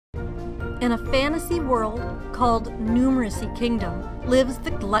In a fantasy world called Numeracy Kingdom lives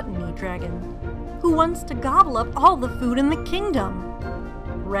the Gluttony Dragon, who wants to gobble up all the food in the kingdom.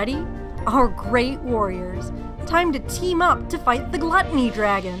 Ready? Our great warriors. Time to team up to fight the Gluttony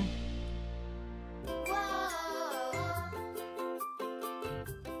Dragon.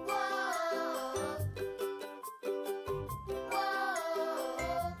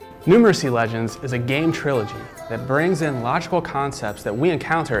 Numeracy Legends is a game trilogy that brings in logical concepts that we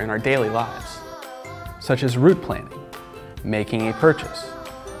encounter in our daily lives, such as route planning, making a purchase,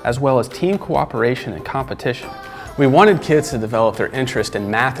 as well as team cooperation and competition. We wanted kids to develop their interest in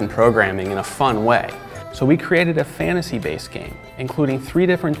math and programming in a fun way, so we created a fantasy-based game, including 3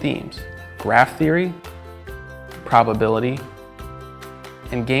 different themes: graph theory, probability,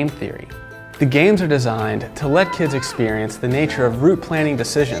 and game theory. The games are designed to let kids experience the nature of route planning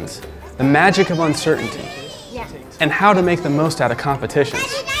decisions, the magic of uncertainty, and how to make the most out of competitions.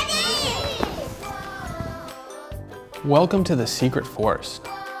 Welcome to the Secret Forest.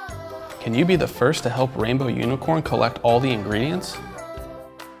 Can you be the first to help Rainbow Unicorn collect all the ingredients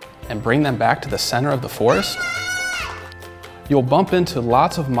and bring them back to the center of the forest? You'll bump into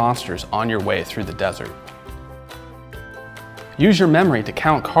lots of monsters on your way through the desert. Use your memory to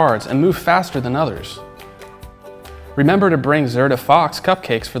count cards and move faster than others. Remember to bring Zerda Fox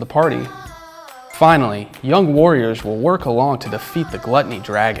cupcakes for the party. Finally, young warriors will work along to defeat the Gluttony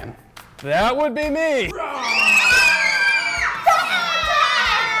Dragon. That would be me!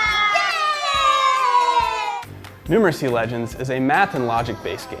 Numeracy Legends is a math and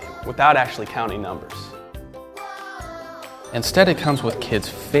logic-based game without actually counting numbers. Instead, it comes with kids'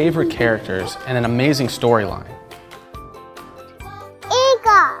 favorite characters and an amazing storyline.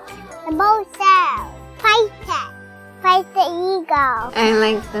 The bow sail. Fight it. Fight the eagle. I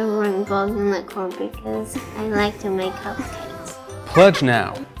like the rainbow unicorn because I like to make cupcakes. Pledge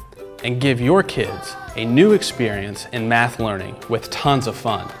now and give your kids a new experience in math learning with tons of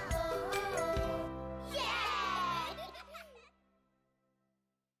fun.